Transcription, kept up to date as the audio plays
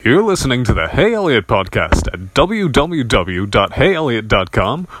You're listening to the Hey Eliott Podcast at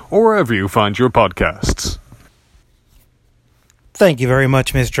www.heyeliott.com or wherever you find your podcasts. Thank you very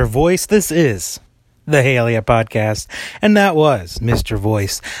much, Mr. Voice. This is the Hey Eliott Podcast, and that was Mr.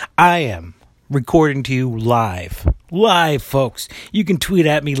 Voice. I am recording to you live. Live, folks. You can tweet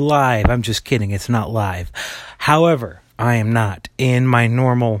at me live. I'm just kidding. It's not live. However, I am not in my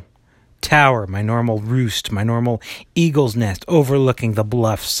normal tower, my normal roost, my normal eagle's nest overlooking the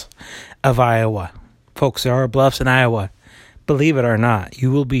bluffs of Iowa. Folks, there are bluffs in Iowa. Believe it or not,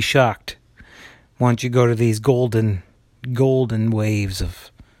 you will be shocked once you go to these golden waves of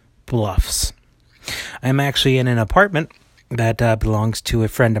bluffs. I'm actually in an apartment that belongs to a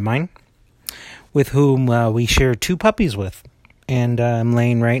friend of mine with whom we share two puppies with. And I'm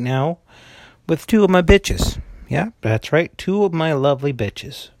laying right now with two of my bitches. Yeah, that's right, two of my lovely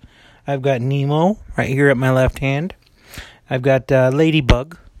bitches. I've got Nemo right here at my left hand. I've got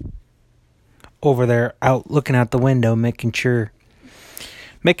Ladybug over there out looking out the window, making sure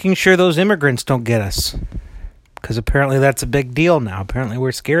those immigrants don't get us. Because apparently that's a big deal now. Apparently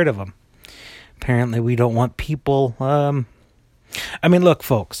we're scared of them. Apparently we don't want people. Look,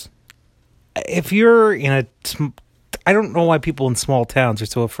 folks. If you're in I don't know why people in small towns are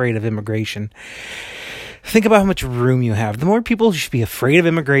so afraid of immigration. Think about how much room you have. The more people who should be afraid of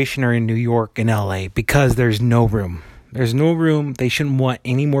immigration are in New York and LA because there's no room. There's no room. They shouldn't want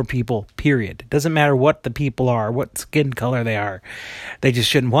any more people, period. It doesn't matter what the people are, what skin color they are. They just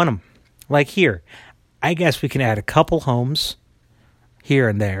shouldn't want them. Like here, I guess we can add a couple homes here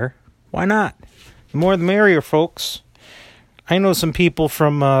and there. Why not? The more the merrier, folks. I know some people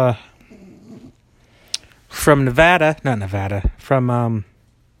from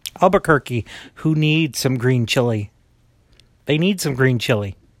Albuquerque who need some green chili. They need some green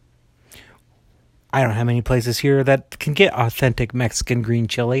chili. I don't know how many places here that can get authentic Mexican green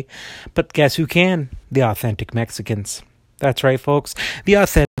chili, but guess who can? The authentic Mexicans. That's right, folks. The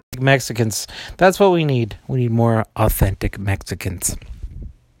authentic Mexicans. That's what we need. We need more authentic Mexicans.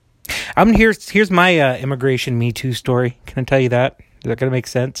 Here's my immigration Me Too story. Can I tell you that? Is that going to make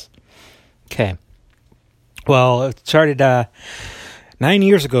sense? Okay. Well, it started 9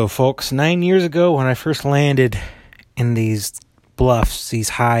 years ago, folks. 9 years ago when I first landed in these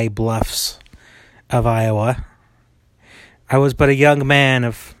high bluffs of Iowa. I was but a young man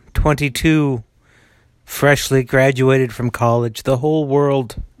of 22, freshly graduated from college. The whole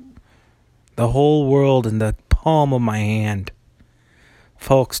world in the palm of my hand.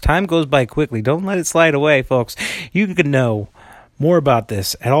 Folks, time goes by quickly. Don't let it slide away, folks. You can know more about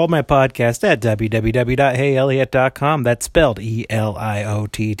this at all my podcasts at www.heyeliott.com. That's spelled ELIOTT.com,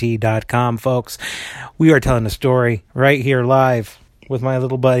 folks. We are telling a story right here live with my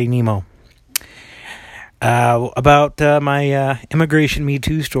little buddy Nemo about my immigration Me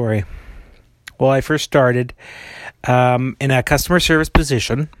Too story. Well, I first started in a customer service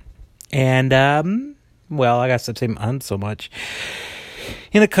position, and I guess I'd say not so much.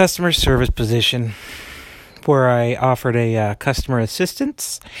 In a customer service position where I offered a customer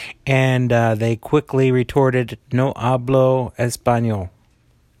assistance, and they quickly retorted, "No hablo español,"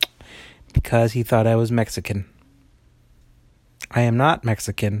 because he thought I was Mexican. I am not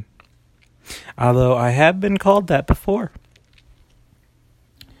Mexican, although I have been called that before.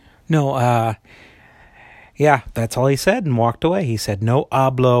 No, that's all he said and walked away. He said, "No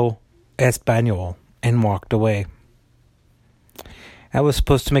hablo español," and walked away. That was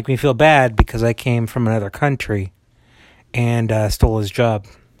supposed to make me feel bad because I came from another country and stole his job.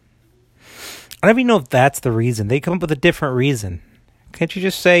 I don't even know if that's the reason. They come up with a different reason. Can't you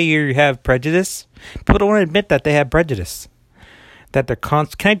just say you have prejudice? People don't want to admit that they have prejudice. That they're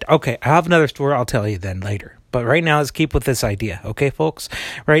Okay, I have another story I'll tell you then later. But right now, let's keep with this idea. Okay, folks?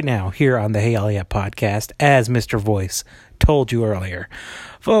 Right now, here on the Hey Eliott Podcast, as Mr. Voice told you earlier.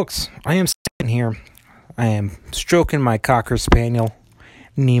 Folks, I am sitting here. I am stroking my Cocker Spaniel,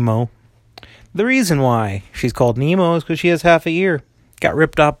 Nemo. The reason why she's called Nemo is because she has half a ear. Got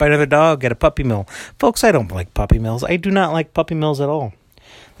ripped off by another dog at a puppy mill. Folks, I don't like puppy mills. I do not like puppy mills at all.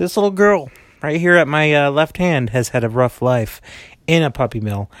 This little girl right here at my left hand has had a rough life in a puppy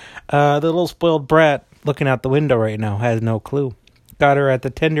mill. The little spoiled brat looking out the window right now has no clue. Got her at the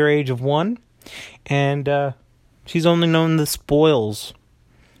tender age of 1, and she's only known the spoils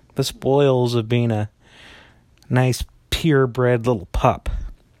of being a nice, purebred little pup.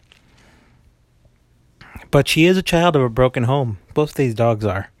 But she is a child of a broken home. Both these dogs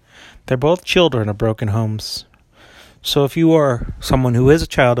are. They're both children of broken homes. So if you are someone who is a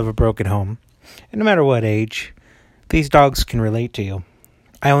child of a broken home, and no matter what age, these dogs can relate to you.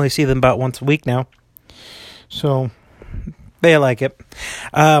 I only see them about once a week now. So They like it.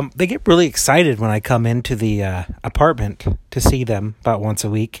 They get really excited when I come into the apartment to see them about once a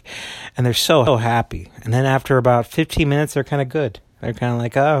week, and they're so happy. And then after about 15 minutes, they're kind of good. They're kind of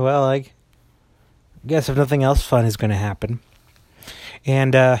like, oh, well, I guess if nothing else fun is going to happen.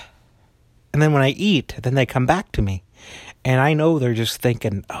 And then when I eat, then they come back to me. And I know they're just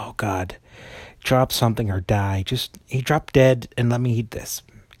thinking, oh, God, drop something or die. Just, he dropped dead and let me eat this.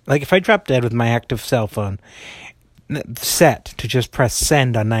 Like if I drop dead with my active cell phone set to just press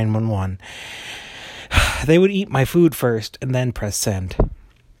send on 911, they would eat my food first and then press send.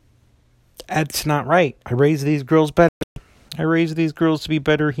 That's not right. I raise these girls better. I raise these girls to be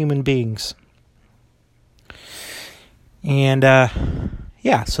better human beings. And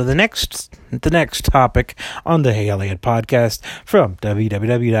so the next topic on the Hey Eliott Podcast from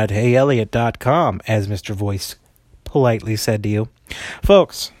www.heyeliott.com, as Mr. Voice politely said to you.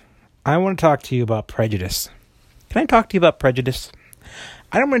 Folks, I want to talk to you about prejudice. Can I talk to you about prejudice?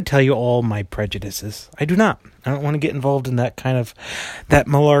 I don't want to tell you all my prejudices. I do not. I don't want to get involved in that kind of, that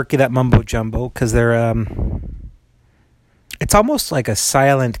malarkey, that mumbo jumbo, because they're, it's almost like a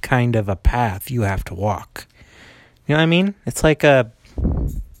silent kind of a path you have to walk. You know what I mean? It's like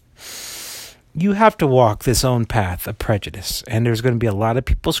you have to walk this own path of prejudice, and there's going to be a lot of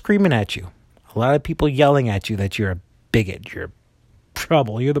people screaming at you, a lot of people yelling at you that you're a bigot, you're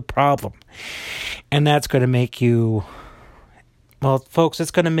trouble, you're the problem. And that's going to make you, well, folks,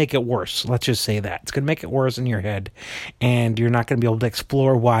 it's going to make it worse. Let's just say that. It's going to make it worse in your head, and you're not going to be able to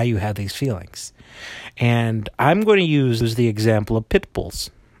explore why you have these feelings. And I'm going to use the example of pit bulls.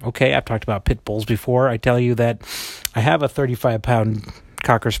 Okay, I've talked about pit bulls before. I tell you that I have a 35-pound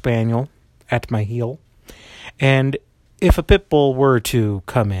Cocker Spaniel at my heel. And if a pit bull were to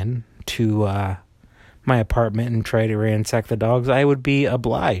come in to my apartment and try to ransack the dogs, I would be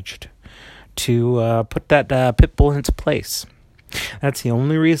obliged to put that pit bull in its place. That's the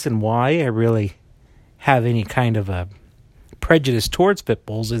only reason why I really have any kind of a prejudice towards pit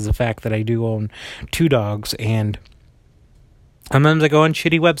bulls, is the fact that I do own 2 dogs, and sometimes I go on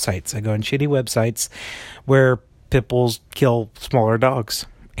shitty websites. Where pit bulls kill smaller dogs.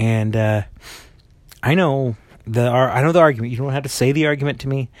 And I know the argument. You don't have to say the argument to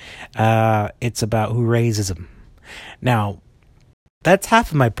me. It's about who raises them. Now, that's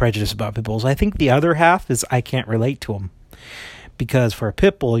half of my prejudice about pit bulls. I think the other half is I can't relate to them. Because for a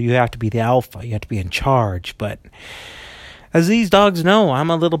pit bull, you have to be the alpha. You have to be in charge. But as these dogs know, I'm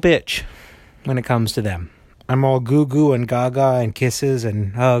a little bitch when it comes to them. I'm all goo-goo and gaga and kisses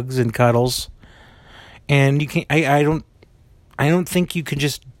and hugs and cuddles. And you can't, I don't think you can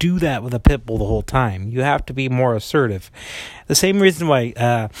just do that with a pit bull the whole time. You have to be more assertive. The same reason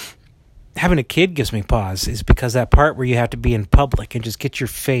why having a kid gives me pause is because that part where you have to be in public and just get your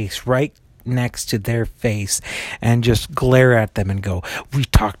face right next to their face and just glare at them and go, we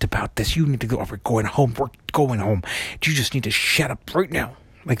talked about this. You need to go. We're going home. We're going home. You just need to shut up right now.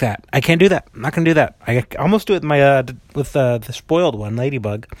 Like that. I can't do that. I'm not going to do that. I almost do it with the spoiled one,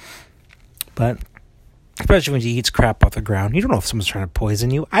 Ladybug. But especially when she eats crap off the ground. You don't know if someone's trying to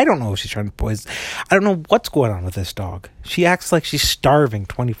poison you. I don't know if she's trying to poison. I don't know what's going on with this dog. She acts like she's starving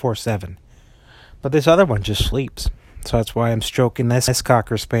 24/7. But this other one just sleeps. So that's why I'm stroking this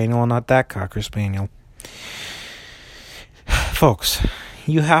Cocker Spaniel and not that Cocker Spaniel. Folks,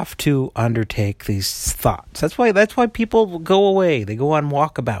 you have to undertake these thoughts. That's why people go away. They go on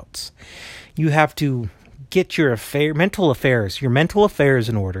walkabouts. You have to get your mental affairs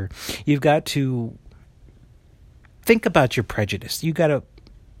in order. You've got to think about your prejudice. You got to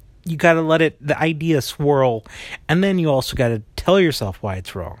let the idea swirl, and then you also got to tell yourself why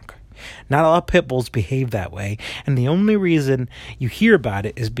it's wrong. Not a lot of pit bulls behave that way, and the only reason you hear about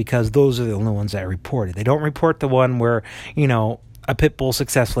it is because those are the only ones that are reported. They don't report the one where, a pit bull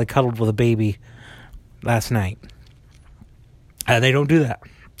successfully cuddled with a baby last night. They don't do that.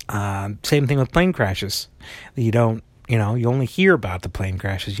 Same thing with plane crashes. You only hear about the plane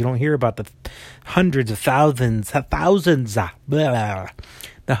crashes. You don't hear about the hundreds of thousands, the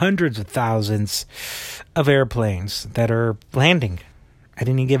hundreds of thousands of airplanes that are landing at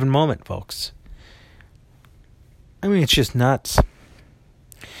any given moment, folks. I mean, it's just nuts.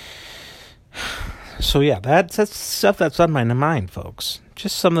 So yeah, that's stuff that's on my mind, folks.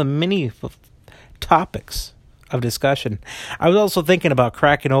 Just some of the many topics of discussion. I was also thinking about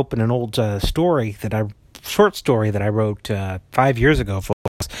cracking open an old short story that I wrote 5 years ago,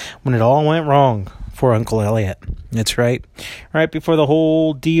 folks, when it all went wrong for Uncle Eliott. That's right. Right before the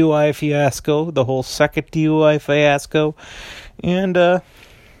whole DUI fiasco, the whole second DUI fiasco. And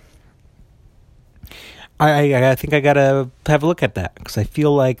I think I gotta have a look at that, because I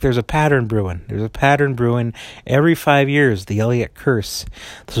feel like there's a pattern brewing. There's a pattern brewing every 5 years, the Eliott curse.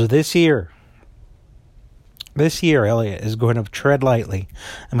 So this year, Eliott is going to tread lightly.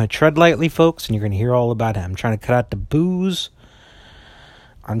 I'm going to tread lightly, folks, and you're going to hear all about it. I'm trying to cut out the booze.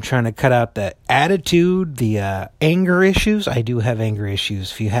 I'm trying to cut out the attitude, the anger issues. I do have anger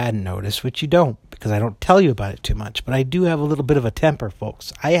issues, if you hadn't noticed, which you don't, because I don't tell you about it too much. But I do have a little bit of a temper,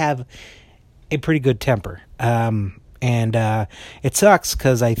 folks. I have a pretty good temper. And it sucks,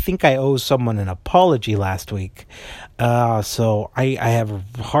 because I think I owe someone an apology last week. So I have a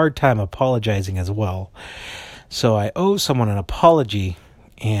hard time apologizing as well. So I owe someone an apology,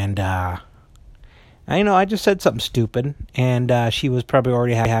 and I just said something stupid, and she was probably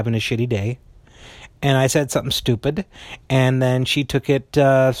already having a shitty day. And I said something stupid, and then she took it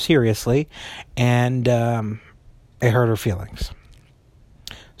seriously, and it hurt her feelings.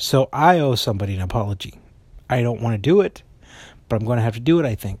 So I owe somebody an apology. I don't want to do it, but I'm going to have to do it,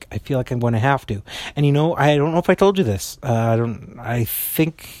 I think. I feel like I'm going to have to. And I don't know if I told you this. I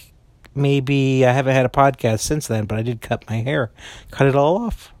think maybe I haven't had a podcast since then, but I did cut my hair. Cut it all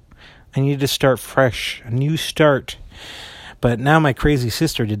off. I needed to start fresh. A new start. But now my crazy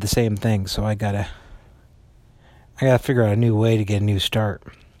sister did the same thing, so I gotta figure out a new way to get a new start.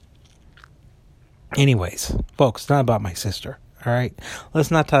 Anyways, folks, it's not about my sister. All right, let's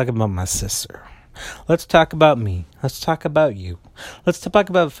not talk about my sister. Let's talk about me. Let's talk about you. Let's talk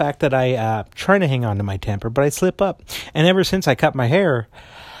about the fact that I trying to hang on to my temper, but I slip up. And ever since I cut my hair,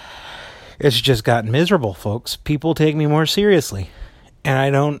 it's just gotten miserable, folks. People take me more seriously, and I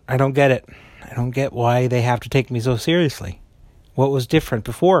don't get it. I don't get why they have to take me so seriously. What was different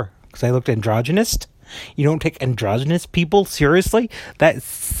before? Because I looked androgynous. You don't take androgynous people seriously? That's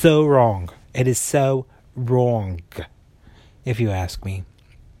so wrong. It is so wrong, if you ask me.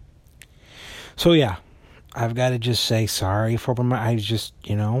 So yeah, I've got to just say sorry for I was just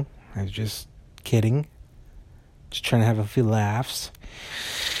kidding. Just trying to have a few laughs.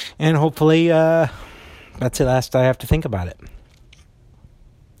 And hopefully, that's the last I have to think about it.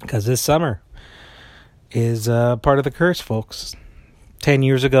 Because this summer is part of the curse, folks. 10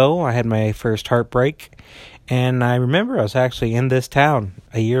 years ago, I had my first heartbreak. And I remember I was actually in this town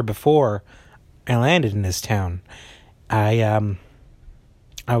a year before I landed in this town. I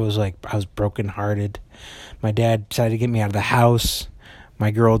was brokenhearted. My dad decided to get me out of the house. My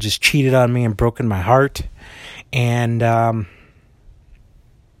girl just cheated on me and broken my heart. And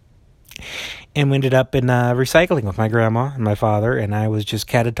we ended up in recycling with my grandma and my father, and I was just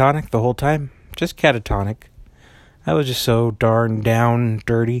catatonic the whole time. Just catatonic. I was just so darn down,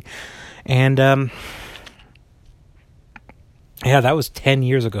 dirty. And yeah, that was 10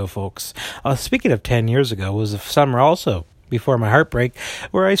 years ago, folks. Speaking of 10 years ago, was the summer also, before my heartbreak,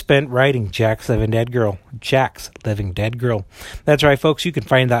 where I spent writing Jack's Living Dead Girl. Jack's Living Dead Girl. That's right, folks. You can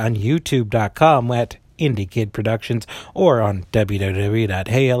find that on youtube.com at Indie Kid Productions, or on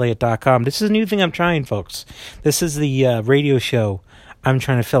www.heyeliott.com. This is a new thing I'm trying, folks. This is the radio show. I'm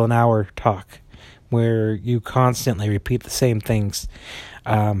trying to fill an hour talk, where you constantly repeat the same things,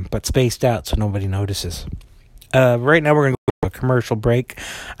 but spaced out so nobody notices. Right now we're going to go to a commercial break.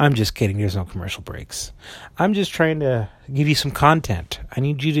 I'm just kidding. There's no commercial breaks. I'm just trying to give you some content. I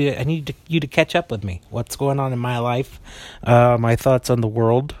need you to catch up with me. What's going on in my life? My thoughts on the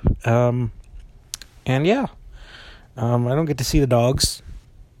world. And yeah, I don't get to see the dogs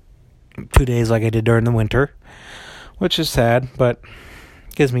 2 days like I did during the winter, which is sad, but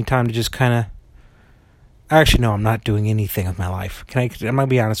gives me time to just kind of... Actually, no, I'm not doing anything with my life. I'm going to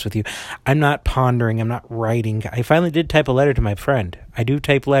be honest with you. I'm not pondering. I'm not writing. I finally did type a letter to my friend. I do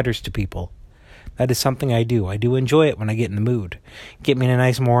type letters to people. That is something I do. I do enjoy it when I get in the mood. Get me in a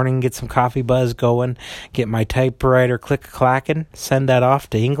nice morning, get some coffee buzz going, get my typewriter click-clacking, send that off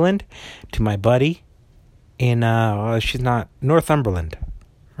to England, to my buddy in, she's not, Northumberland,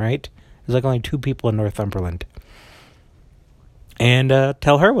 right? There's like only 2 people in Northumberland. And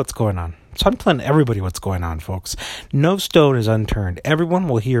tell her what's going on. So I'm telling everybody what's going on, folks. No stone is unturned. Everyone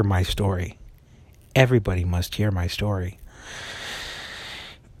will hear my story. Everybody must hear my story.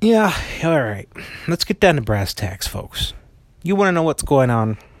 Yeah, all right. Let's get down to brass tacks, folks. You want to know what's going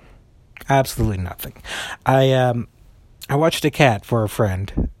on? Absolutely nothing. I watched a cat for a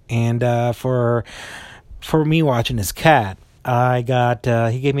friend, and for me watching his cat, I got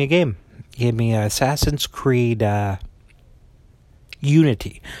he gave me a game. He gave me Assassin's Creed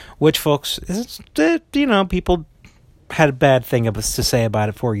Unity, which, folks, is, people had a bad thing to say about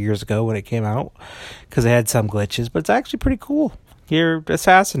it 4 years ago when it came out, because it had some glitches, but it's actually pretty cool. You're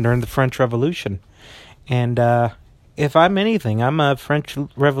assassin during the French Revolution, and if I'm anything, I'm a French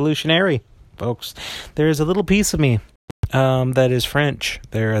revolutionary. folks. There is a little piece of me that is French.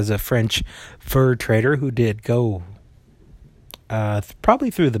 There is a French fur trader who did go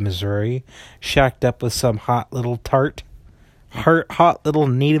probably through the Missouri, shacked up with some hot little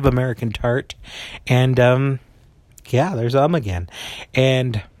Native American tart, and there's again,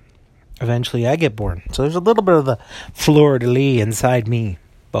 and eventually I get born. So there's a little bit of the fleur-de-lis inside me,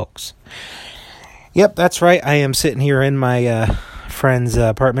 folks. Yep, that's right. I am sitting here in my friend's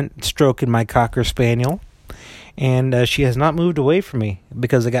apartment, stroking my Cocker Spaniel, and she has not moved away from me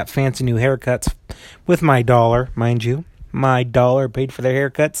because I got fancy new haircuts with my dollar, mind you. My dollar paid for their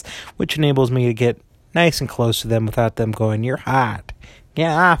haircuts, which enables me to get nice and close to them without them going, "You're hot.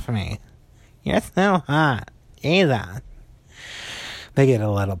 Get off me. You're so hot. Either." They get a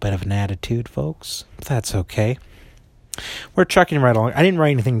little bit of an attitude, folks. That's okay. We're trucking right along. I didn't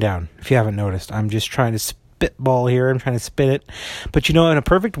write anything down, if you haven't noticed. I'm just trying to spitball here. I'm trying to spit it. But in a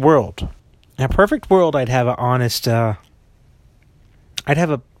perfect world, I'd have an honest, I'd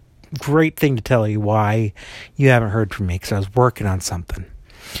have a great thing to tell you why you haven't heard from me, because I was working on something,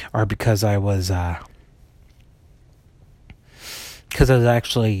 or because I was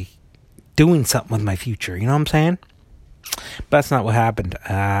actually doing something with my future. You know what I'm saying? But that's not what happened.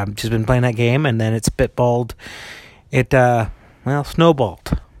 Just been playing that game, and then it spitballed. It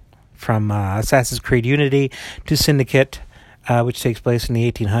snowballed from Assassin's Creed Unity to Syndicate, which takes place in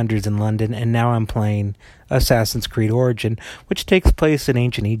the 1800s in London, and now I'm playing Assassin's Creed Origin, which takes place in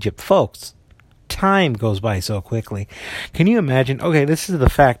ancient Egypt. Folks, time goes by so quickly. Can you imagine? Okay, this is the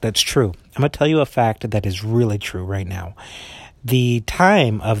fact that's true. I'm going to tell you a fact that is really true right now. The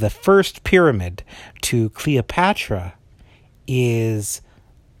time of the first pyramid to Cleopatra is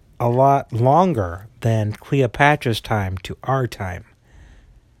a lot longer than Cleopatra's time to our time.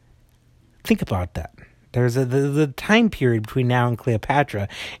 Think about that. There's the time period between now and Cleopatra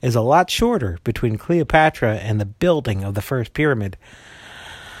is a lot shorter between Cleopatra and the building of the first pyramid.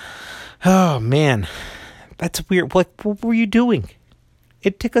 Oh, man. That's weird. What were you doing?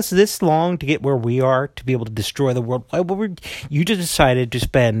 It took us this long to get where we are, to be able to destroy the world. You just decided to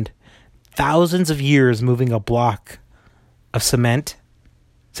spend thousands of years moving a block of cement?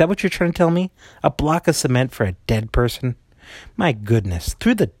 Is that what you're trying to tell me? A block of cement for a dead person? My goodness,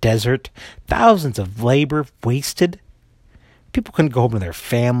 through the desert, thousands of labor wasted. People couldn't go home to their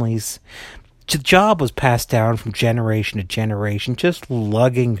families. The job was passed down from generation to generation, just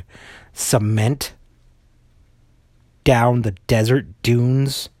lugging cement down the desert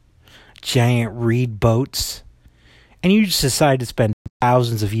dunes, giant reed boats. And you just decided to spend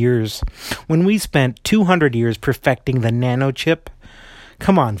thousands of years when we spent 200 years perfecting the nanochip.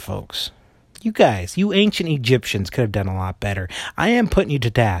 Come on, folks. You guys, you ancient Egyptians could have done a lot better. I am putting you to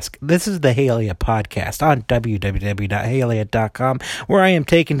task. This is the Hey Eliott Podcast on www.heyeliott.com, where I am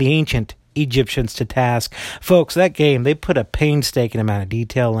taking the ancient Egyptians to task. Folks, that game, they put a painstaking amount of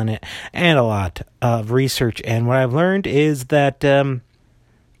detail in it and a lot of research. And what I've learned is that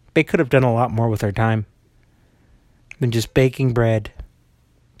they could have done a lot more with their time than just baking bread,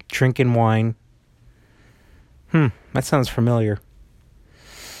 drinking wine. That sounds familiar.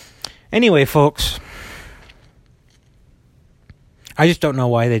 Anyway, folks, I just don't know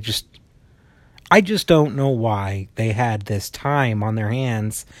why they had this time on their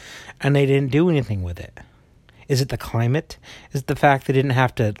hands and they didn't do anything with it. Is it the climate? Is it the fact they didn't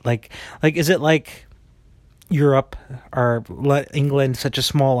have to, is it like Europe or England, such a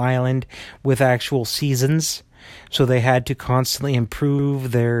small island with actual seasons? So they had to constantly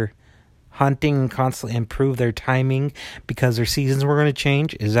improve their hunting, constantly improve their timing because their seasons were going to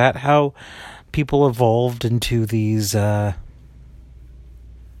change? Is that how people evolved into these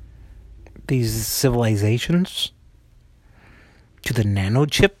civilizations? To the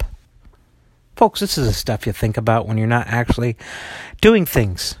nanochip? Folks, this is the stuff you think about when you're not actually doing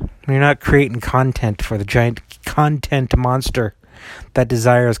things. When you're not creating content for the giant content monster that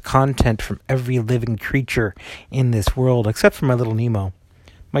desires content from every living creature in this world, except for my little Nemo.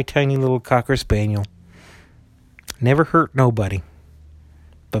 My tiny little Cocker Spaniel. Never hurt nobody.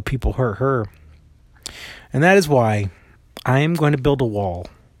 But people hurt her. And that is why I am going to build a wall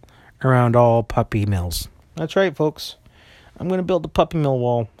around all puppy mills. That's right, folks. I'm going to build a puppy mill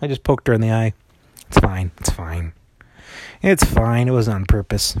wall. I just poked her in the eye. It's fine. It's fine. It's fine. It wasn't on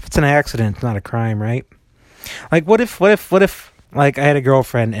purpose. If it's an accident, it's not a crime, right? Like, what if, like, I had a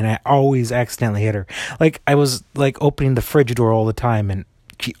girlfriend and I always accidentally hit her. Like, I was, opening the fridge door all the time and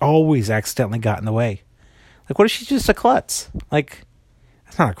she always accidentally got in the way. Like, what if she's just a klutz? Like,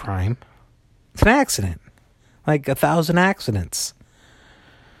 that's not a crime. It's an accident. Like 1,000 accidents.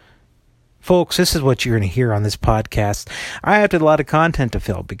 Folks, this is what you're going to hear on this podcast. I have a lot of content to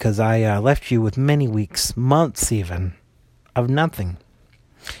fill because I left you with many weeks, months even, of nothing.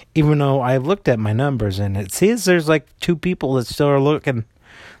 Even though I've looked at my numbers and it seems there's like 2 people that still are looking,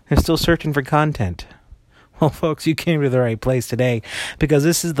 they're still searching for content. Well, folks, you came to the right place today because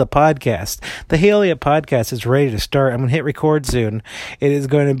this is the podcast. The Hey Eliott Podcast is ready to start. I'm going to hit record soon. It is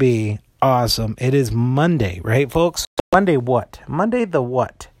going to be awesome. It is Monday, right, folks? Monday what? Monday the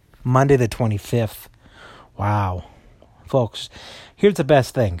what? Monday the 25th. Wow. Folks, here's the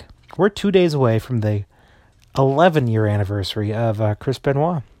best thing. We're 2 days away from the 11-year anniversary of Chris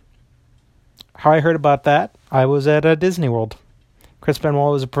Benoit. How I heard about that, I was at Disney World. Chris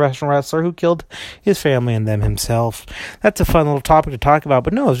Benoit was a professional wrestler who killed his family and them himself. That's a fun little topic to talk about,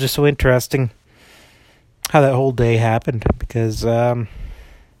 but no, it was just so interesting how that whole day happened because I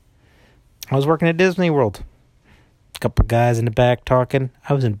was working at Disney World. Couple guys in the back talking.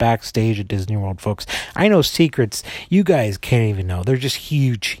 I was in backstage at Disney World, folks. I know secrets you guys can't even know. They're just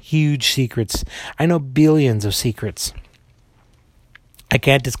huge, huge secrets. I know billions of secrets. I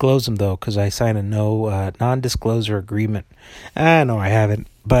can't disclose them, though, because I signed a non-disclosure agreement. No, I haven't,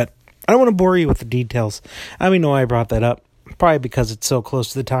 but I don't want to bore you with the details. I mean, no, I brought that up. Probably because it's so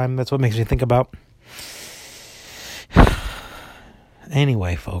close to the time. That's what makes me think about.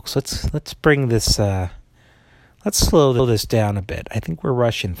 Anyway, folks, let's bring this... Let's slow this down a bit. I think we're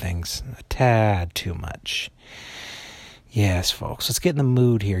rushing things a tad too much. Yes, folks, let's get in the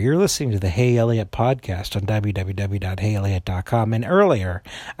mood here. You're listening to the Hey Eliott Podcast on www.heyeliott.com. And earlier,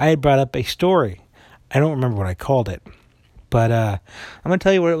 I had brought up a story. I don't remember what I called it. But I'm going to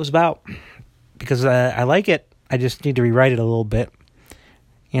tell you what it was about. Because I like it. I just need to rewrite it a little bit.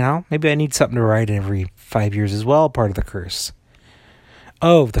 You know, maybe I need something to write every 5 years as well, part of the curse.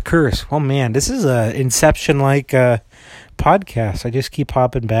 Oh, the curse. Oh, man, this is a Inception-like podcast. I just keep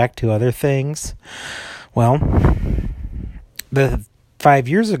hopping back to other things. Well, 5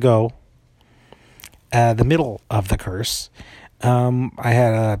 years ago, the middle of the curse, I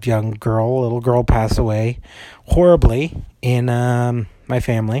had a little girl pass away horribly in my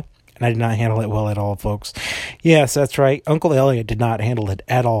family. And I did not handle it well at all, folks. Yes, that's right. Uncle Eliott did not handle it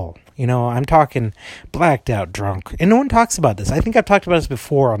at all. You know, I'm talking blacked out drunk. And no one talks about this. I think I've talked about this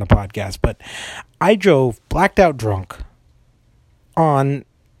before on the podcast. But I drove blacked out drunk on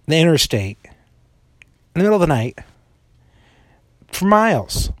the interstate in the middle of the night for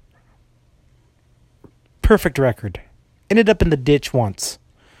miles. Perfect record. Ended up in the ditch once.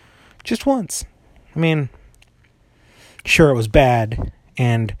 Just once. I mean, sure, it was bad.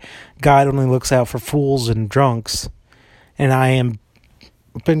 And God only looks out for fools and drunks. And I am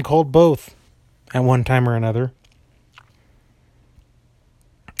been called both at one time or another.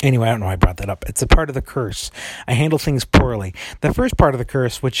 Anyway, I don't know why I brought that up. It's a part of the curse. I handle things poorly. The first part of the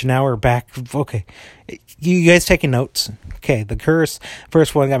curse, which now we're back. Okay. You guys taking notes? Okay, the curse.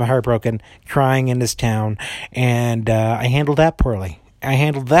 First one, got my heart broken, crying in this town. And I handled that poorly. I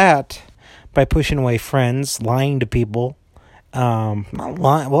handled that by pushing away friends, lying to people. Not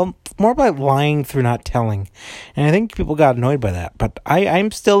lying, well, more by lying through not telling. And I think people got annoyed by that. But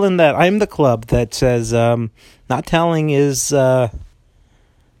I'm still in that. I'm the club that says not telling is not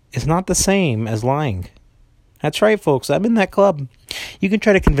the same as lying. That's right, folks. I'm in that club. You can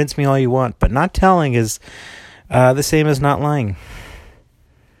try to convince me all you want, but not telling is the same as not lying.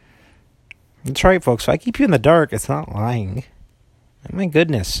 That's right, folks. If I keep you in the dark, it's not lying. My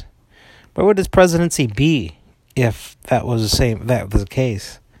goodness. Where would this presidency be if that was the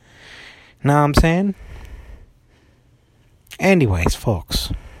case? Know what I'm saying? Anyways,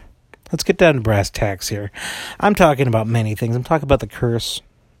 folks, let's get down to brass tacks here. I'm talking about many things. I'm talking about the curse,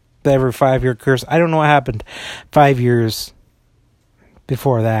 the every 5-year curse. I don't know what happened 5 years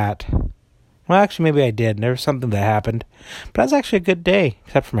before that. Well, actually, maybe I did. There was something that happened. But that was actually a good day,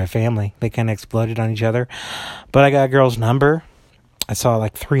 except for my family. They kind of exploded on each other. But I got a girl's number. I saw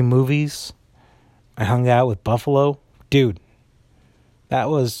like 3 movies. I hung out with Buffalo. Dude, that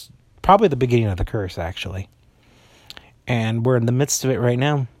was probably the beginning of the curse, actually. And we're in the midst of it right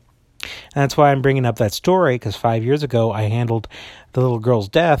now. And that's why I'm bringing up that story, because 5 years ago, I handled the little girl's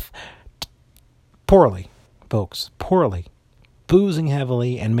death poorly, folks. Poorly. Boozing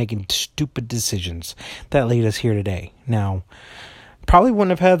heavily and making stupid decisions that lead us here today. Now, probably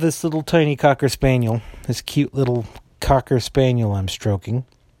wouldn't have had this little tiny Cocker Spaniel, this cute little Cocker Spaniel I'm stroking,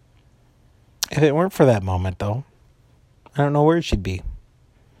 if it weren't for that moment, though. I don't know where she'd be.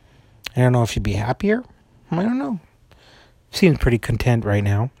 I don't know if she'd be happier. I don't know. Seems pretty content right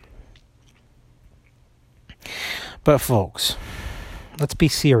now. But folks, let's be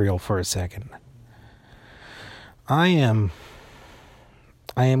serial for a second. I am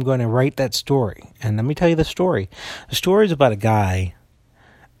I am going to write that story. And let me tell you the story. The story is about a guy.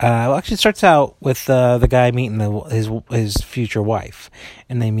 Actually, it starts out with the guy meeting his future wife.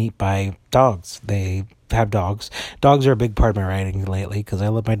 And they meet by dogs. They have dogs. Dogs are a big part of my writing lately because I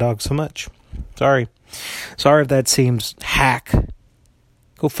love my dogs so much. Sorry if that seems hack.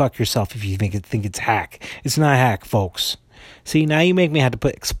 Go fuck yourself if you think it's hack. It's not hack, folks. See, now you make me have to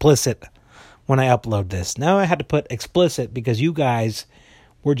put explicit when I upload this. Now I had to put explicit because you guys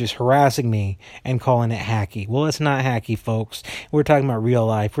were just harassing me and calling it hacky. Well, it's not hacky, folks. We're talking about real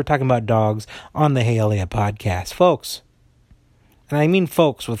life. We're talking about dogs on the Hey Eliott Podcast, folks. And I mean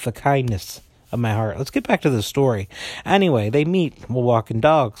folks with the kindness of my heart. Let's get back to the story. Anyway, they meet while walking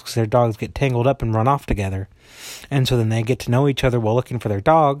dogs because their dogs get tangled up and run off together. And so then they get to know each other while looking for their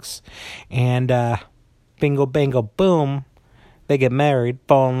dogs. And bingo, bango, boom. They get married,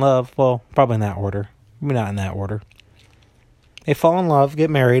 fall in love. Well, probably in that order. Maybe not in that order. They fall in love, get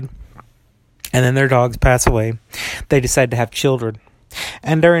married, and then their dogs pass away. They decide to have children.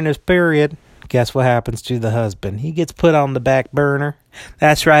 And during this period, guess what happens to the husband? He gets put on the back burner.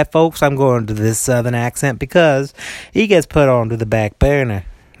 That's right, folks. I'm going to this southern accent because he gets put onto the back burner.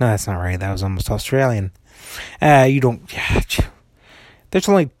 No, that's not right. That was almost Australian. You don't... There's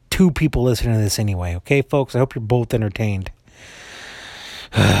only 2 people listening to this anyway, okay, folks? I hope you're both entertained.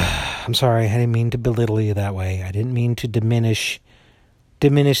 I'm sorry, I didn't mean to belittle you that way. I didn't mean to diminish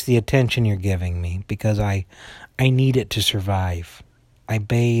the attention you're giving me because I need it to survive. I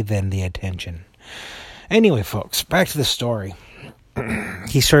bathe in the attention. Anyway, folks, back to the story.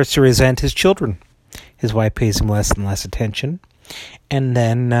 He starts to resent his children. His wife pays him less and less attention. And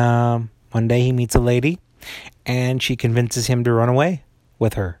then one day he meets a lady and she convinces him to run away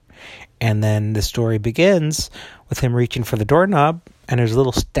with her. And then the story begins with him reaching for the doorknob, and there's a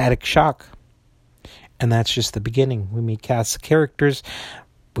little static shock. And that's just the beginning. We meet cast of characters.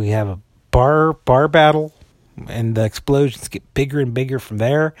 We have a bar battle, and the explosions get bigger and bigger from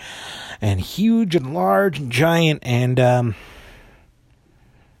there, and huge and large and giant. And it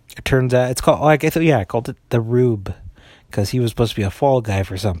turns out it's called, I called it the Rube, because he was supposed to be a fall guy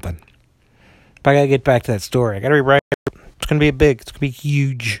for something. But I gotta get back to that story. I gotta rewrite it. It's gonna be it's gonna be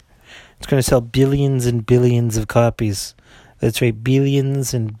huge. It's going to sell billions and billions of copies. That's right,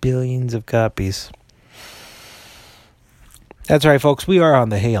 billions and billions of copies. That's right, folks. We are on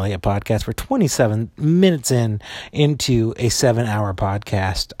the Hey Eliott Podcast. We're 27 minutes into a 7-hour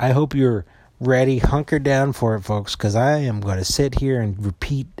podcast. I hope you're ready. Hunker down for it, folks, because I am going to sit here and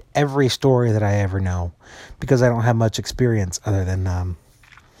repeat every story that I ever know because I don't have much experience other than,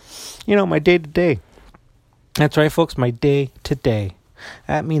 my day-to-day. That's right, folks, my day-to-day.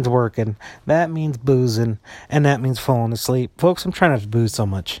 That means working, that means boozing, and that means falling asleep. Folks, I'm trying not to booze so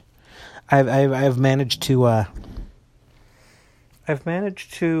much. I've managed to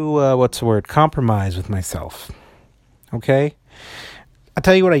compromise with myself. Okay? I'll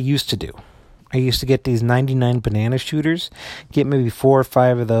tell you what I used to do. I used to get these 99 banana shooters, get maybe 4 or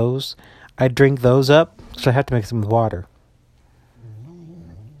 5 of those. I'd drink those up, so I have to mix them with water.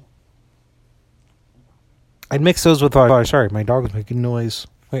 I'd mix those with water. Sorry, my dog was making noise.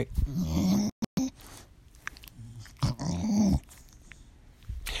 Wait.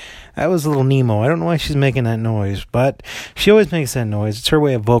 That was little Nemo. I don't know why she's making that noise, but she always makes that noise. It's her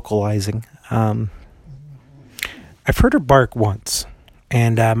way of vocalizing. I've heard her bark once,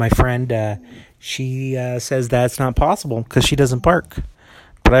 and my friend, she says that's not possible because she doesn't bark.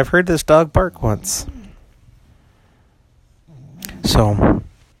 But I've heard this dog bark once. So...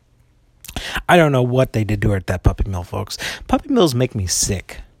 I don't know what they did to her at that puppy mill, folks. Puppy mills make me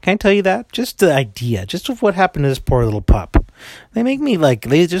sick. Can I tell you that? Just the idea. Just of what happened to this poor little pup. They make me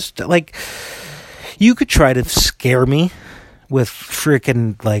you could try to scare me with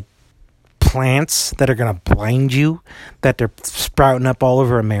freaking, plants that are going to blind you, that they're sprouting up all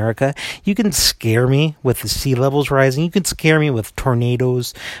over America. You can scare me with the sea levels rising. You can scare me with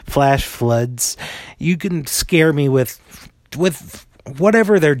tornadoes, flash floods. You can scare me with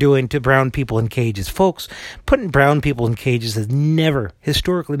whatever they're doing to brown people in cages. Folks, putting brown people in cages has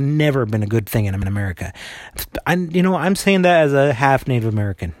historically never been a good thing in America. I'm saying that as a half Native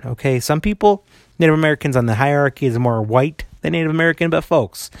American, okay? Some people, Native Americans on the hierarchy is more white than Native American, but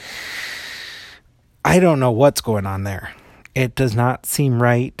folks, I don't know what's going on there. It does not seem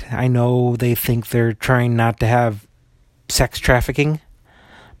right. I know they think they're trying not to have sex trafficking,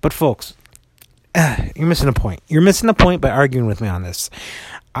 but folks, you're missing a point. You're missing a point by arguing with me on this.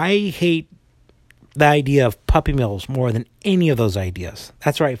 I hate the idea of puppy mills more than any of those ideas.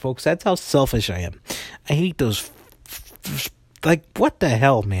 That's right, folks. That's how selfish I am. I hate those. What the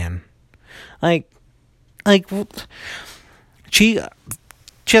hell, man?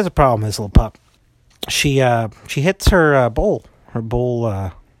 She has a problem, this little pup. She hits her bowl. Her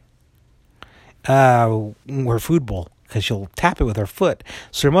food bowl, because she'll tap it with her foot.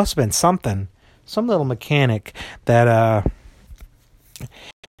 So there must have been some little mechanic that, there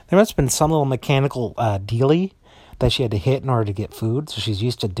must have been some little mechanical dealie that she had to hit in order to get food. So she's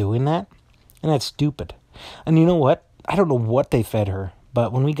used to doing that. And that's stupid. And you know what? I don't know what they fed her.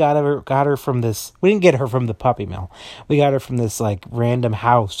 But when we got her from this, we didn't get her from the puppy mill. We got her from this like random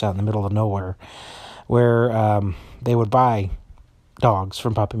house out in the middle of nowhere, where they would buy dogs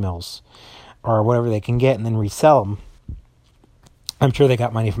from puppy mills or whatever they can get and then resell them. I'm sure they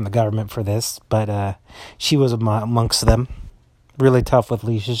got money from the government for this, but she was amongst them. Really tough with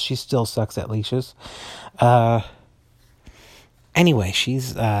leashes. She still sucks at leashes. Anyway,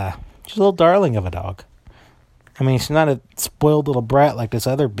 she's a little darling of a dog. I mean, she's not a spoiled little brat like this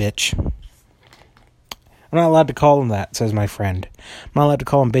other bitch. I'm not allowed to call them that, says my friend. I'm not allowed to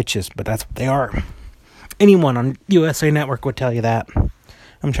call them bitches, but that's what they are. Anyone on USA Network would tell you that.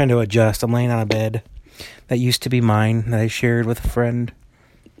 I'm trying to adjust. I'm laying on a bed that used to be mine, that I shared with a friend.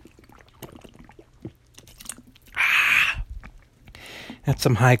 That's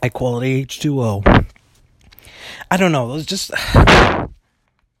some high quality H2O. I don't know. Those just...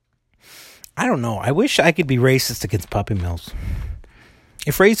 I don't know. I wish I could be racist against puppy mills.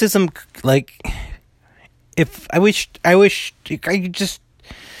 If racism, like... I wish I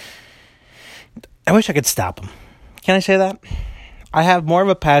could stop them. Can I say that? I have more of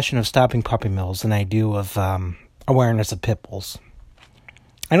a passion of stopping puppy mills than I do of awareness of pit bulls.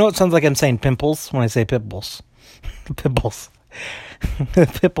 I know it sounds like I'm saying pimples when I say pit bulls. Pimples.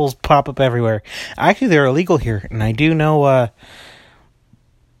 Pit bulls pop up everywhere. Actually, they're illegal here, and I do know.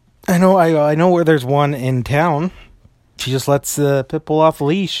 I know where there's one in town. She just lets the pit bull off the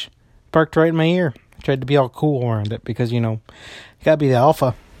leash, parked right in my ear. I tried to be all cool around it because you gotta be the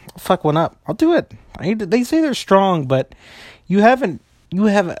alpha. I'll fuck one up. I'll do it. They say they're strong, but you have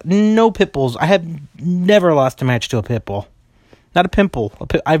no pit bulls. I have never lost a match to a pit bull. Not a pimple.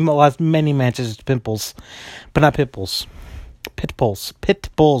 I've lost many matches to pimples, but not pit bulls. Pit bulls.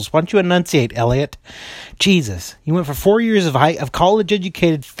 Why don't you enunciate, Eliott? Jesus. You went for 4 years of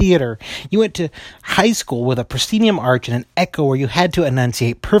college-educated theater. You went to high school with a proscenium arch and an echo where you had to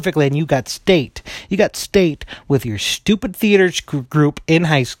enunciate perfectly, and you got state. You got state with your stupid theater group in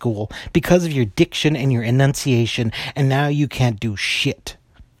high school because of your diction and your enunciation, and now you can't do shit.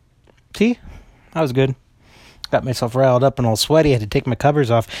 See? That was good. Got myself riled up and all sweaty. I had to take my covers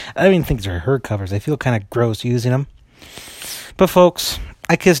off. I don't even think they're her covers. I feel kind of gross using them. But folks,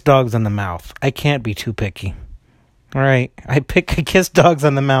 I kiss dogs on the mouth. I can't be too picky. All right, I kiss dogs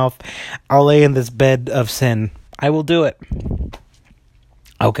on the mouth. I'll lay in this bed of sin. I will do it.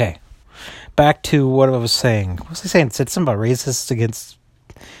 Okay, back to what I was saying. What was I saying? Said something about racists against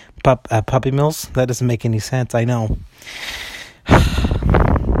puppy mills. That doesn't make any sense. I know.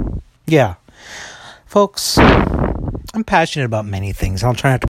 Yeah, folks, I'm passionate about many things. I'll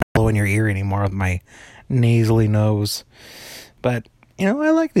try not to blow in your ear anymore with my nasally nose. But, I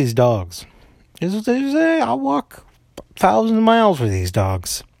like these dogs. I'll walk thousands of miles for these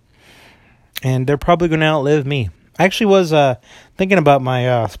dogs. And they're probably going to outlive me. I actually was thinking about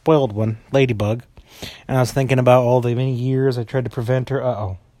my spoiled one, Ladybug. And I was thinking about all the many years I tried to prevent her.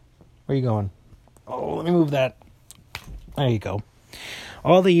 Uh-oh. Where are you going? Oh, let me move that. There you go.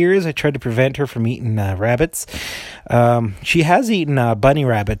 All the years I tried to prevent her from eating rabbits. She has eaten bunny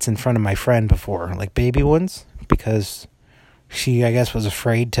rabbits in front of my friend before, like baby ones, because she, I guess, was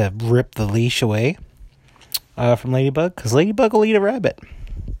afraid to rip the leash away from Ladybug, because Ladybug will eat a rabbit.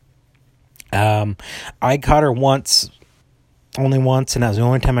 I caught her only once, and that was the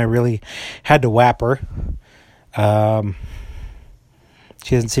only time I really had to whap her.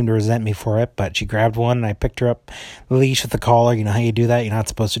 She doesn't seem to resent me for it, but she grabbed one, and I picked her up the leash with the collar. You know how you do that? You're not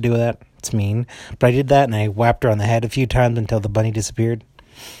supposed to do that. It's mean. But I did that, and I whapped her on the head a few times until the bunny disappeared.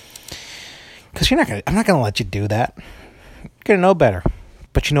 Because I'm not going to let you do that. You're going to know better.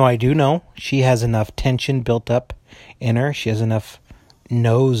 But I do know she has enough tension built up in her. She has enough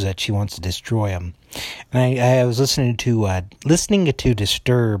knows that she wants to destroy him. And I was listening to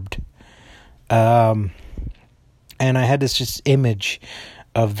Disturbed, and I had this just image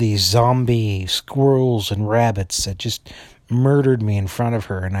of these zombie squirrels and rabbits that just murdered me in front of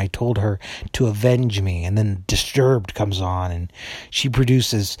her, and I told her to avenge me, and then Disturbed comes on, and she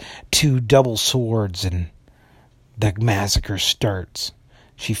produces 2 double swords, and the massacre starts.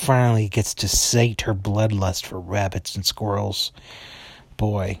 She finally gets to sate her bloodlust for rabbits and squirrels.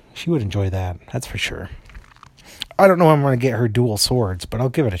 Boy, she would enjoy that, that's for sure. I don't know if I'm going to get her dual swords, but I'll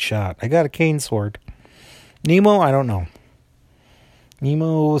give it a shot. I got a cane sword. Nemo, I don't know.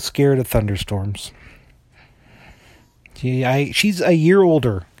 Nemo is scared of thunderstorms. She's a year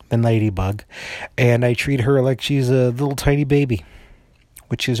older than Ladybug, and I treat her like she's a little tiny baby,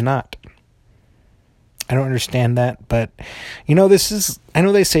 which she's not. I don't understand that, but, I know they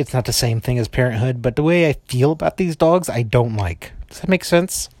say it's not the same thing as parenthood, but the way I feel about these dogs, I don't like. Does that make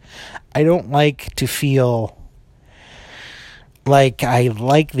sense? I don't like to feel like I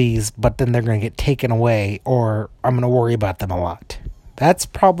like these, but then they're going to get taken away, or I'm going to worry about them a lot. That's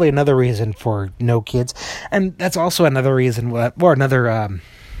probably another reason for no kids, and that's also another reason, or another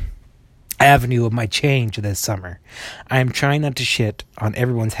avenue of my change this summer. I'm trying not to shit on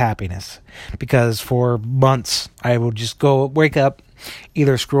everyone's happiness, because for months I would just wake up,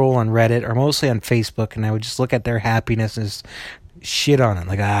 either scroll on Reddit or mostly on Facebook, and I would just look at their happiness and just shit on it,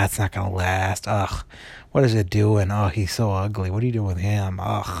 like, it's not gonna last. Ugh, what is it doing? Oh, he's so ugly. What are you doing with him?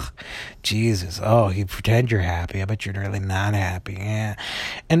 Ugh, Jesus. Oh, you pretend you're happy. I bet you're really not happy. Yeah.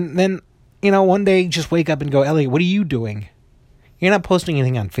 And then, one day just wake up and go, Elliot, what are you doing? You're not posting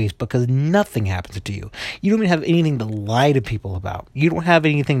anything on Facebook because nothing happens to you. You don't even have anything to lie to people about. You don't have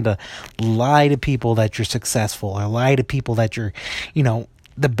anything to lie to people that you're successful, or lie to people that you're,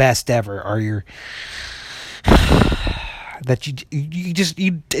 the best ever, or you're that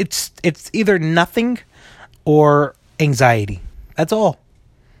it's either nothing or anxiety. That's all.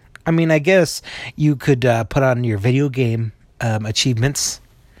 I mean, I guess you could put on your video game achievements.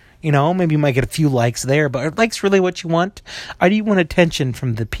 Maybe you might get a few likes there, but are likes really what you want? Or do you want attention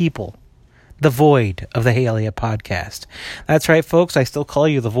from the people? The void of the Hey Eliott Podcast. That's right, folks. I still call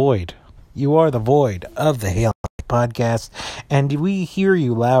you the void. You are the void of the Hey Eliott Podcast. And we hear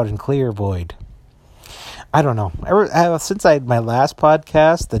you loud and clear, void. I don't know. Since I had my last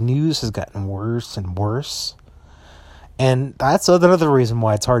podcast, the news has gotten worse and worse. And that's another reason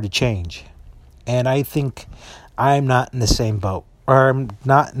why it's hard to change. And I think I'm not in the same boat. Or I'm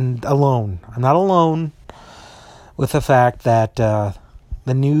not alone. I'm not alone with the fact that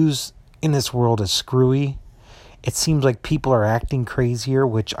the news in this world is screwy. It seems like people are acting crazier,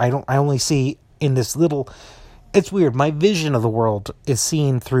 which I only see in this little. It's weird. My vision of the world is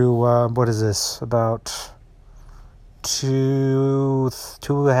seen through what is this? About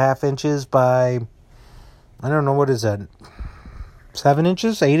 2.5 inches by, I don't know, what is that? 7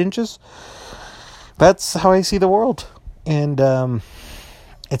 inches, 8 inches. That's how I see the world. And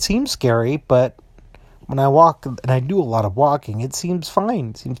it seems scary, but when I walk, and I do a lot of walking, it seems fine.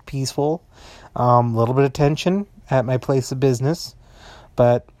 It seems peaceful. A little bit of tension at my place of business.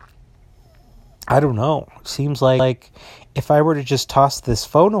 But I don't know. It seems like if I were to just toss this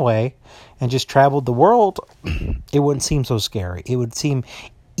phone away and just traveled the world, it wouldn't seem so scary. It would seem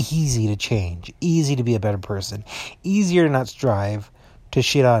easy to change, easy to be a better person, easier to not strive to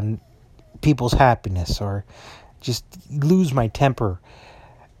shit on people's happiness, or just lose my temper,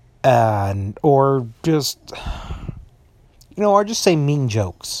 or just, or just say mean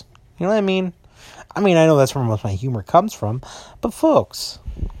jokes. You know what I mean? I know that's where most of my humor comes from, but folks,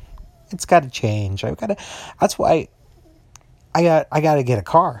 it's got to change. That's why I got to get a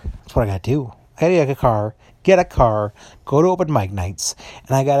car. That's what I got to do. I got to get a car, go to open mic nights,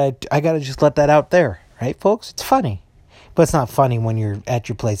 and I got to just let that out there, right, folks? It's funny, but it's not funny when you're at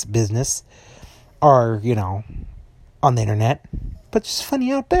your place of business, or on the internet, but it's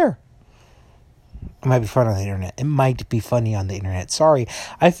funny out there. It might be fun on the internet. It might be funny on the internet. Sorry,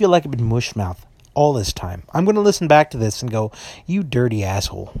 I feel like I've been mushmouth all this time. I'm going to listen back to this and go, you dirty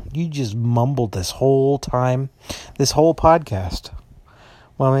asshole. You just mumbled this whole time, this whole podcast.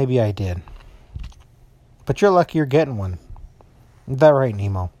 Well, maybe I did. But you're lucky you're getting one. Is that right,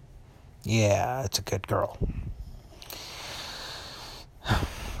 Nemo? Yeah, it's a good girl.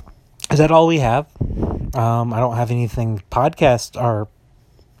 Is that all we have? I don't have anything podcast, or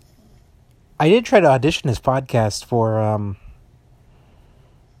I did try to audition this podcast for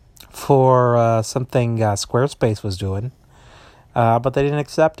something Squarespace was doing, but they didn't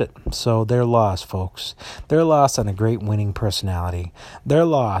accept it. So they're lost, folks. They're lost on a great winning personality. They're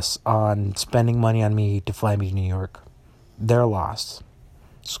lost on spending money on me to fly me to New York. They're lost.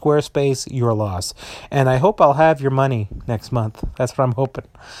 Squarespace, you're lost. And I hope I'll have your money next month. That's what I'm hoping.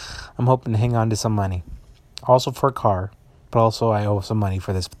 I'm hoping to hang on to some money. Also for a car, but also I owe some money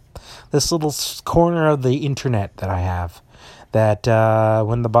for this little corner of the internet that I have. That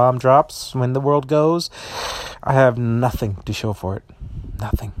when the bomb drops, when the world goes, I have nothing to show for it.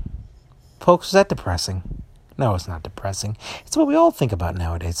 Nothing. Folks, is that depressing? No, it's not depressing. It's what we all think about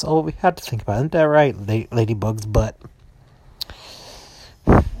nowadays. It's all we have to think about. Isn't that right, Ladybug's butt?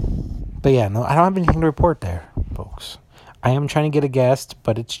 But yeah, no, I don't have anything to report there, folks. I am trying to get a guest,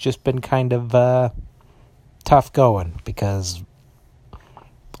 but it's just been kind of tough going, because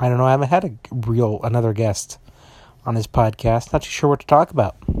I don't know. I haven't had another guest on this podcast. Not too sure what to talk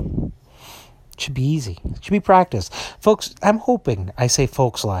about. It should be easy. It should be practice. Folks, I'm hoping I say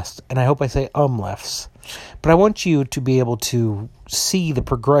folks less, and I hope I say less. But I want you to be able to see the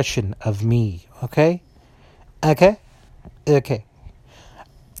progression of me, okay? Okay?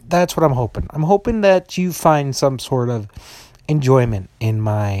 That's what I'm hoping. I'm hoping that you find some sort of enjoyment in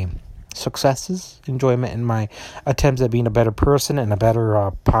my successes, enjoyment in my attempts at being a better person and a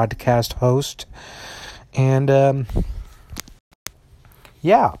better podcast host. And,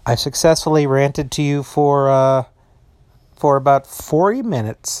 I successfully ranted to you for about 40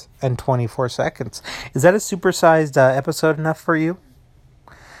 minutes and 24 seconds. Is that a supersized episode enough for you?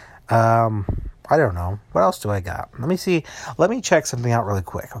 I don't know. What else do I got? Let me see. Let me check something out really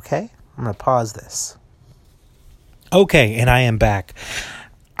quick, okay? I'm going to pause this. Okay, and I am back.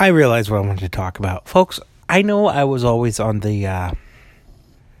 I realized what I wanted to talk about. Folks, I know I was always on the, I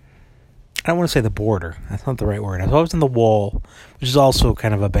don't want to say the border. That's not the right word. I was always on the wall, which is also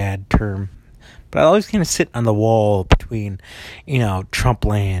kind of a bad term. But I always kind of sit on the wall between, Trump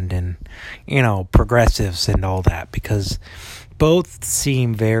land and, progressives and all that. Because both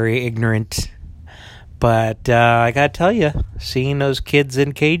seem very ignorant. But I got to tell you, seeing those kids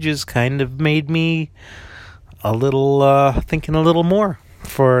in cages kind of made me a little, thinking a little more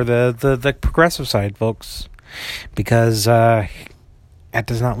for the progressive side, folks. Because that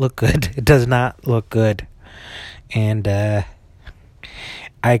does not look good. It does not look good. And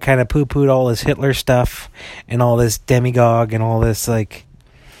I kind of poo-pooed all this Hitler stuff and all this demagogue and all this,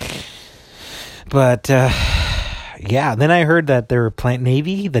 But, then I heard that they were planning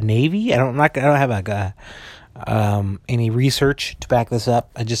the Navy. I don't have any research to back this up.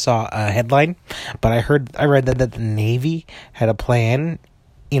 I just saw a headline, but I read that the Navy had a plan,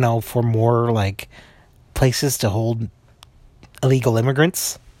 for more places to hold illegal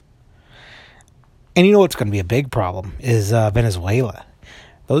immigrants. And you know what's going to be a big problem is Venezuela.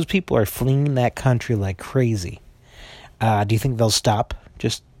 Those people are fleeing that country like crazy. Do you think they'll stop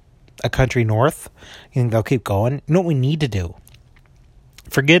just a country north? You think they'll keep going? You know what we need to do?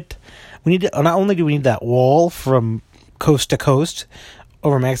 Not only do we need that wall from coast to coast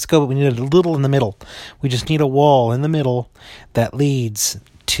over Mexico, but we need a little in the middle. We just need a wall in the middle that leads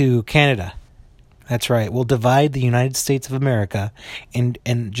to Canada. That's right. We'll divide the United States of America and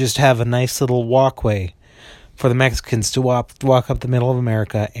just have a nice little walkway for the Mexicans to walk up the middle of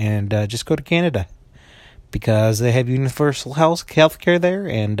America and just go to Canada. Because they have universal health care there,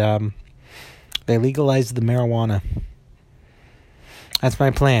 and they legalized the marijuana. That's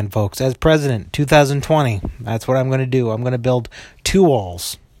my plan, folks. As president, 2020, that's what I'm going to do. I'm going to build 2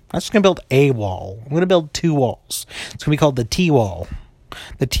 walls. I'm not just going to build a wall. I'm going to build 2 walls. It's going to be called the T-Wall.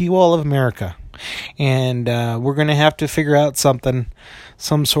 The T-Wall of America. And we're going to have to figure out some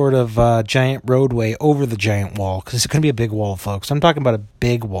sort of giant roadway over the giant wall. Because it's going to be a big wall, folks. I'm talking about a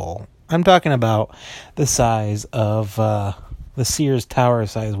big wall. I'm talking about the size of the Sears Tower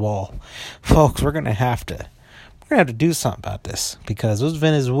size wall. Folks, we're going to have to do something about this because those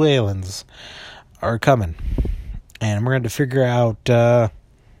Venezuelans are coming. And we're going to figure out a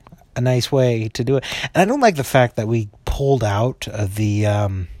nice way to do it. And I don't like the fact that we pulled out of the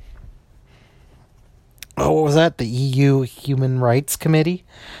what was that? The EU Human Rights Committee?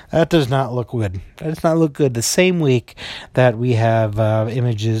 That does not look good. That does not look good. The same week that we have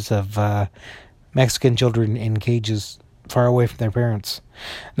images of Mexican children in cages far away from their parents.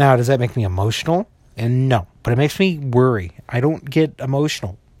 Now, does that make me emotional? And no, but it makes me worry. I don't get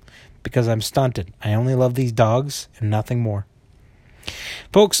emotional because I'm stunted. I only love these dogs and nothing more.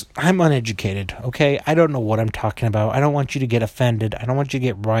 Folks, I'm uneducated, okay? I don't know what I'm talking about. I don't want you to get offended. I don't want you to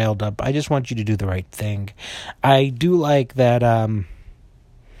get riled up. I just want you to do the right thing. I do like that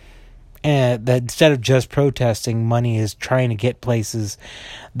that instead of just protesting, money is trying to get places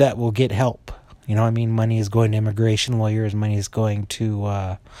that will get help. You know what I mean? Money is going to immigration lawyers. Money is going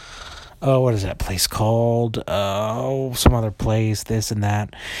to, what is that place called? Some other place, this and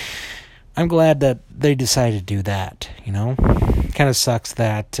that. I'm glad that they decided to do that, Kind of sucks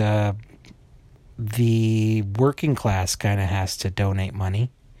that the working class kind of has to donate money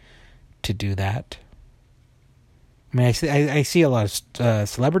to do that. I mean, I see a lot of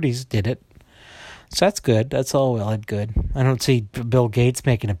celebrities did it, so that's good. That's all well and good. I don't see Bill Gates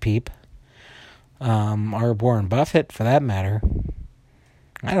making a peep, or Warren Buffett for that matter.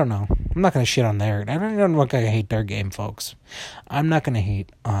 I don't know. I'm not going to shit on their. I'm not going to hate their game, folks. I'm not going to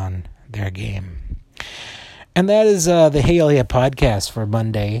hate on their game. And that is the Hey Eliott Podcast for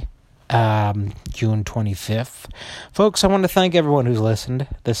Monday, June 25th. Folks, I want to thank everyone who's listened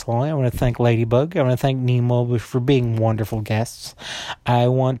this long. I want to thank Ladybug. I want to thank Nemo for being wonderful guests. I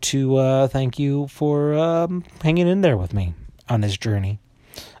want to thank you for hanging in there with me on this journey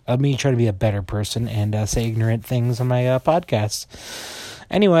of me trying to be a better person and say ignorant things on my podcasts.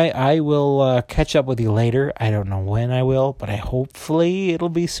 Anyway, I will catch up with you later. I don't know when I will, but hopefully it'll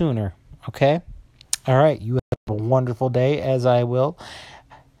be sooner. Okay? All right. You have a wonderful day, as I will.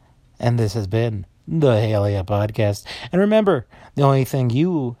 And this has been the Hey Eliott Podcast. And remember, the only thing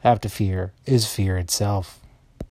you have to fear is fear itself.